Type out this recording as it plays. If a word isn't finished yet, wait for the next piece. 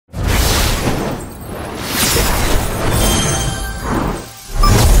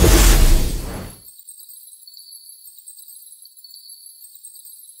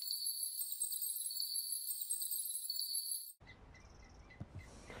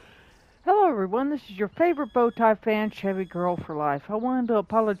everyone, this is your favorite Bowtie fan, Chevy Girl for Life. I wanted to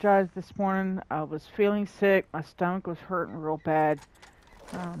apologize this morning. I was feeling sick. My stomach was hurting real bad.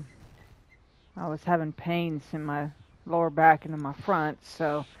 Um, I was having pains in my lower back and in my front,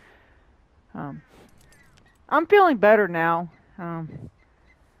 so um, I'm feeling better now.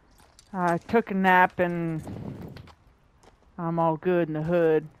 I took a nap and I'm all good in the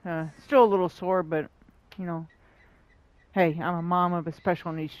hood. Still a little sore, but you know, hey, I'm a mom of a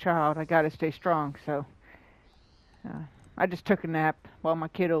special needs child. I gotta stay strong, so I just took a nap while my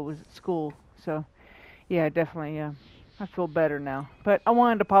kiddo was at school. So yeah, definitely, I feel better now. But I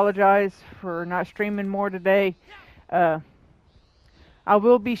wanted to apologize for not streaming more today. Uh, I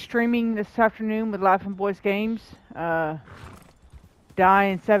will be streaming this afternoon with Life and Boys Games. Die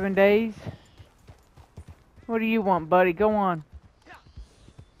in 7 days. What do you want, buddy? Go on.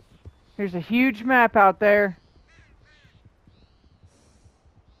 There's a huge map out there.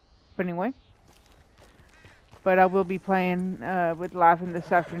 But anyway. But I will be playing with Laughing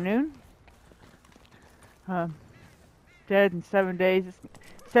this afternoon. Dead in 7 days. It's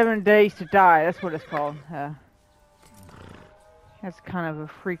 7 days to die. That's what it's called. That's kind of a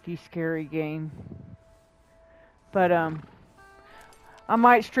freaky, scary game. But I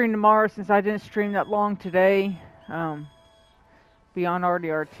might stream tomorrow since I didn't stream that long today. Beyond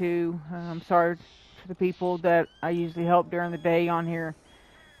RDR2. I'm sorry for the people that I usually help during the day on here.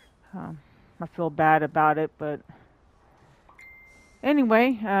 I feel bad about it, but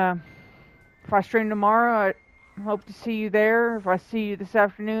anyway, if I stream tomorrow, I hope to see you there. If I see you this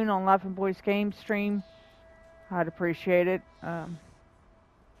afternoon on Life and Boys Games stream, I'd appreciate it.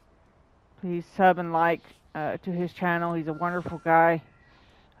 Please sub and like to his channel. He's a wonderful guy.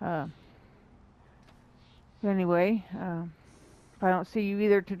 Anyway, if I don't see you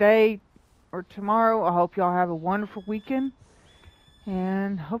either today or tomorrow, I hope y'all have a wonderful weekend.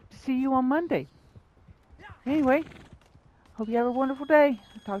 And hope to see you on Monday. Anyway, hope you have a wonderful day.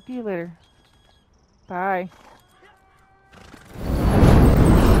 I'll talk to you later. Bye.